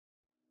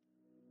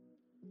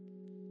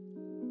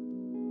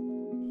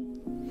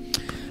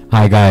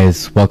Hi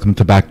guys, welcome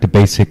to Back to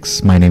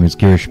Basics. My name is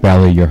Girish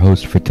Bali, your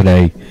host for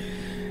today.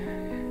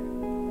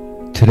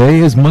 Today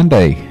is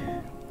Monday.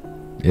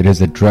 It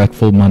is a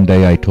dreadful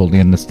Monday, I totally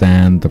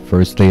understand. The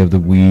first day of the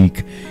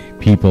week,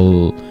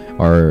 people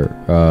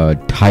are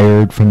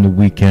tired from the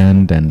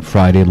weekend and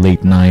Friday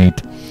late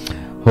night.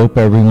 Hope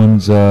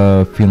everyone's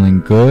feeling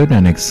good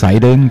and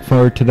exciting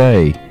for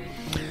today.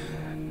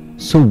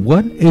 So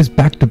what is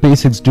Back to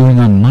Basics doing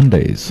on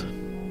Mondays?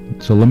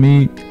 So let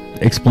me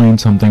explain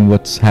something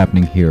what's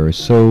happening here.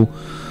 So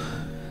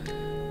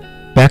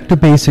Back to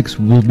Basics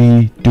will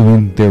be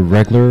doing their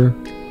regular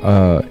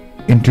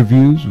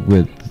interviews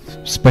with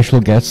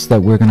special guests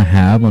that we're going to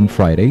have on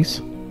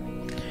Fridays.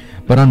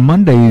 But on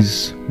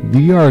Mondays,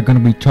 we are going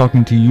to be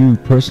talking to you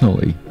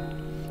personally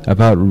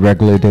about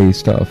regular day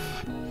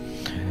stuff.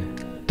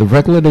 The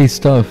regular day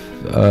stuff,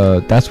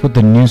 that's what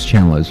the news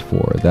channel is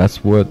for.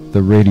 That's what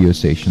the radio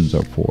stations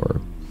are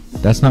for.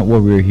 That's not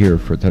what we're here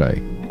for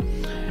today.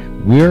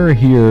 We're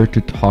here to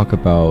talk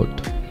about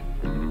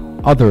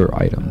other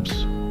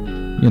items,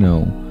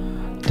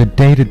 the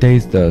day-to-day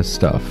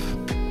stuff.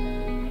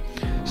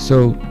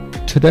 So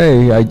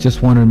today I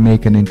just want to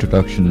make an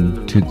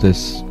introduction to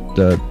this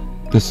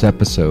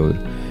episode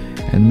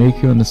and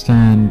make you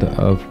understand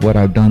of what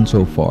I've done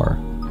so far.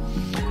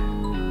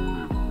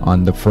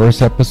 On the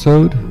first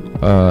episode,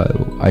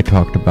 I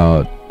talked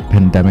about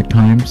pandemic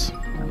times,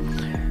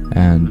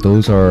 and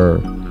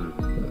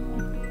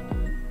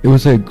it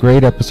was a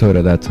great episode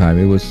at that time.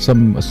 It was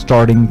a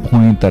starting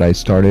point that I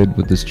started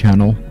with this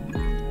channel,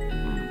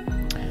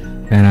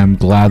 and I'm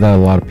glad that a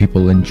lot of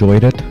people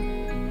enjoyed it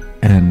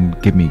and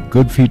give me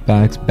good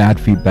feedbacks, bad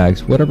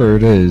feedbacks, whatever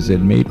it is.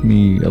 It made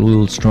me a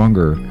little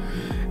stronger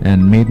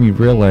and made me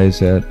realize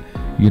that,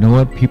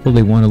 people,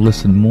 they want to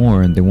listen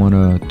more and they want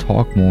to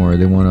talk more.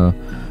 They want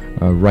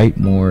to write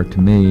more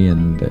to me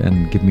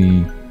and give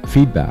me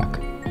feedback.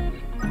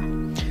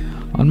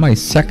 On my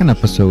second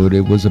episode,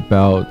 it was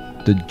about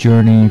the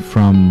journey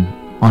from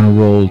Honor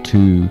Roll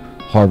to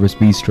Harvest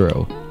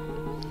Bistro.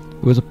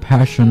 It was a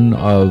passion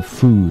of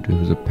food. It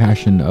was a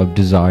passion of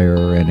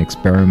desire and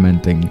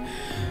experimenting.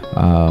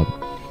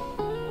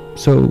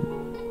 So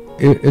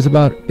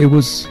it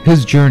was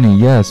his journey,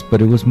 yes,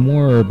 but it was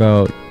more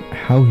about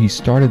how he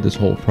started this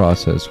whole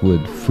process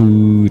with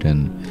food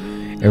and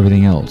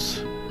everything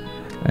else,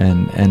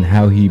 and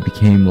how he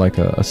became like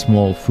a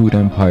small food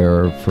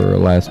empire for the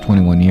last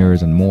 21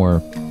 years and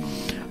more.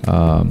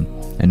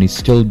 And he's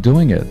still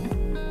doing it.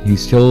 He's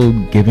still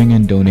giving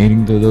and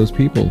donating to those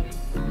people.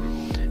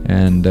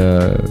 And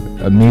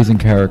amazing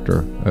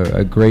character,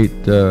 a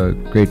great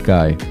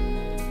guy.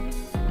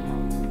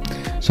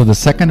 So the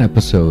second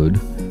episode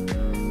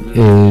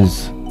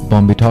is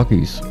Bombay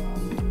Talkies.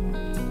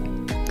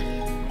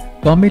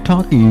 Bombay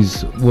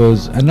Talkies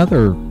was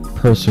another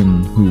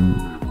person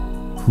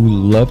who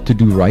loved to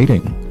do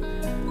writing,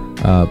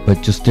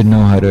 but just didn't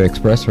know how to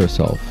express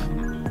herself.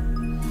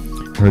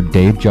 Her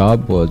day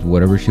job was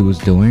whatever she was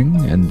doing,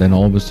 and then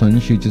all of a sudden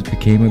she just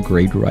became a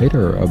great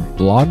writer, a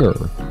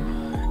blogger,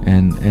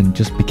 and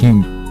just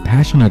became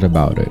passionate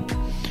about it.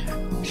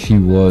 She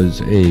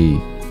was a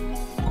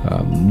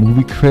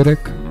movie critic.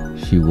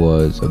 She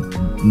was a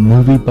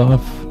movie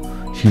buff.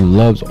 She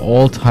loves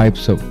all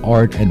types of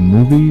art and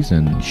movies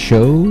and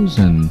shows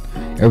and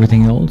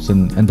everything else,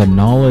 and the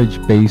knowledge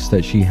base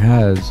that she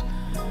has,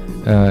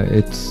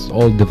 it's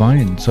all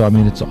divine. So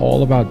it's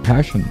all about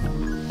passion.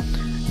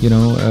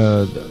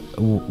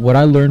 What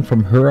I learned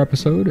from her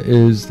episode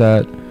is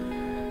that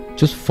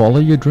just follow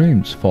your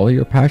dreams, follow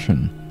your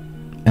passion,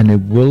 and it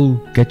will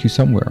get you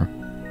somewhere.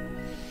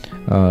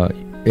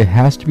 It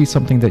has to be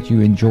something that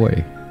you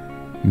enjoy.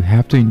 You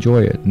have to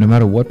enjoy it, no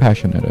matter what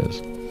passion it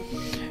is.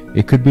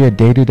 It could be a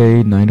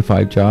day-to-day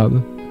 9-to-5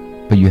 job,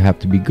 but you have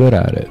to be good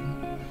at it.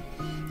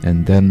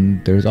 And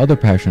then there's other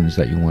passions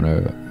that you want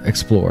to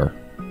explore.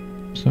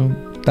 So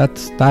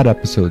that's that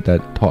episode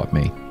that taught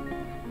me.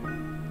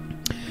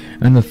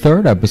 And the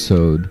third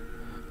episode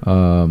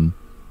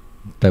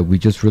that we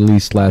just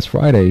released last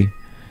Friday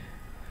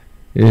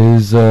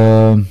is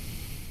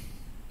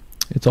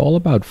it's all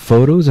about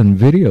photos and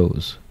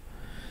videos.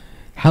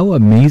 How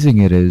amazing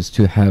it is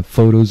to have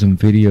photos and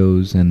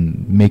videos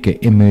and make an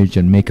image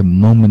and make a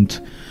moment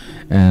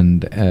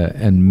and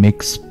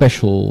make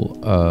special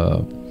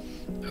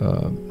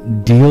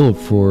deal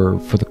for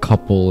the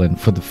couple and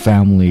for the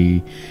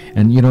family.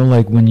 And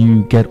like when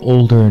you get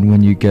older and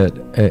when you get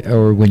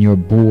or when you're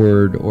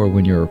bored or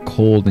when you're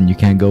cold and you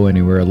can't go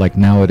anywhere, like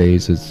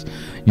nowadays is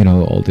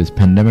all this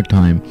pandemic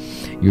time,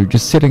 you're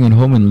just sitting at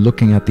home and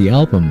looking at the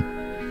album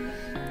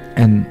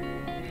and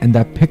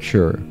that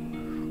picture,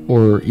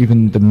 or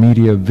even the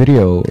media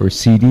video or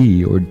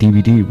CD or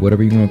DVD,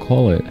 whatever you want to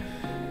call it.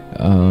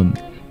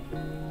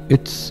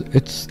 It's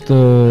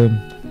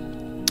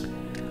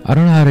I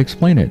don't know how to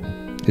explain it.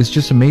 It's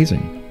just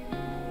amazing.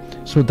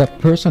 So that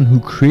person who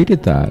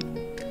created that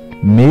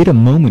made a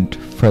moment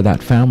for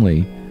that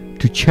family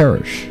to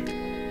cherish.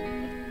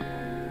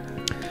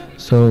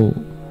 So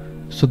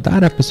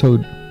that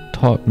episode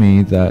taught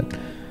me that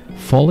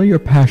follow your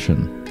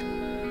passion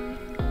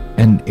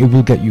and it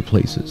will get you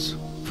places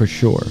for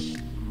sure.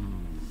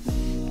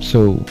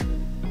 So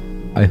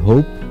I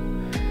hope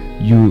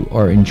you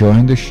are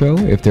enjoying the show.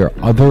 If there are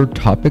other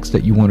topics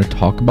that you want to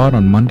talk about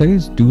on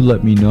Mondays, do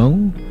let me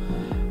know.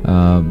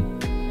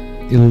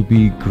 It'll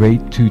be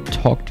great to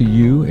talk to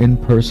you in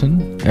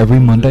person every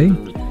Monday,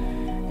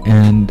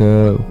 and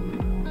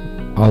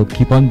I'll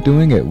keep on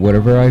doing it,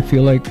 whatever I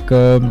feel like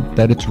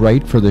that it's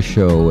right for the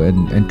show,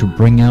 and to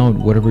bring out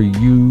whatever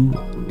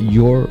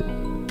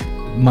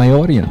my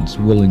audience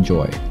will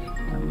enjoy.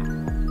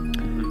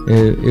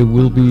 It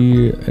will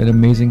be an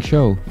amazing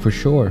show for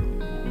sure.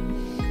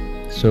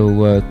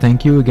 So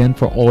thank you again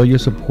for all your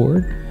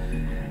support,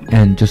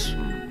 and just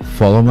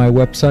follow my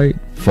website,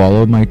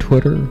 follow my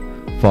Twitter,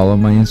 follow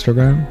my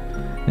Instagram,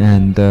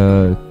 and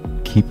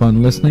keep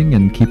on listening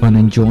and keep on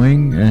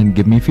enjoying and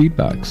give me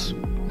feedbacks.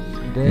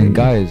 And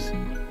guys,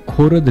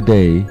 quote of the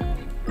day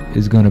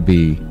is going to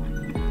be,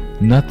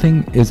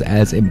 nothing is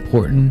as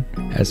important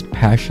as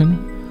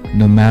passion,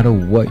 no matter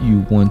what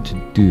you want to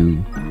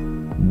do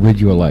with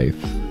your life.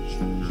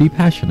 Be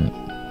passionate.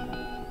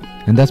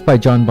 And that's by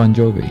Jon Bon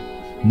Jovi.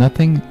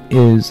 Nothing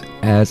is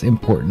as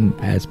important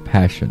as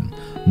passion,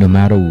 no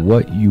matter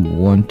what you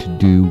want to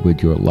do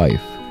with your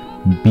life.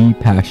 Be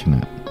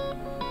passionate.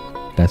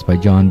 That's by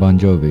Jon Bon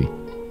Jovi.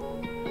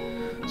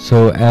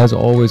 So as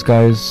always,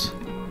 guys,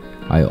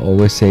 I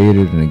always say it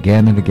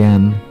again and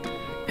again,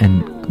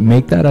 and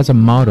make that as a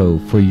motto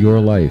for your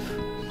life.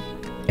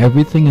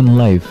 Everything in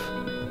life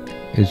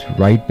is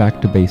right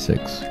back to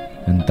basics,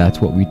 and that's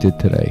what we did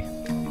today.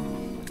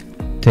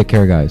 Take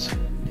care, guys.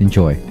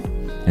 Enjoy,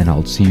 and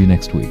I'll see you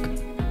next week.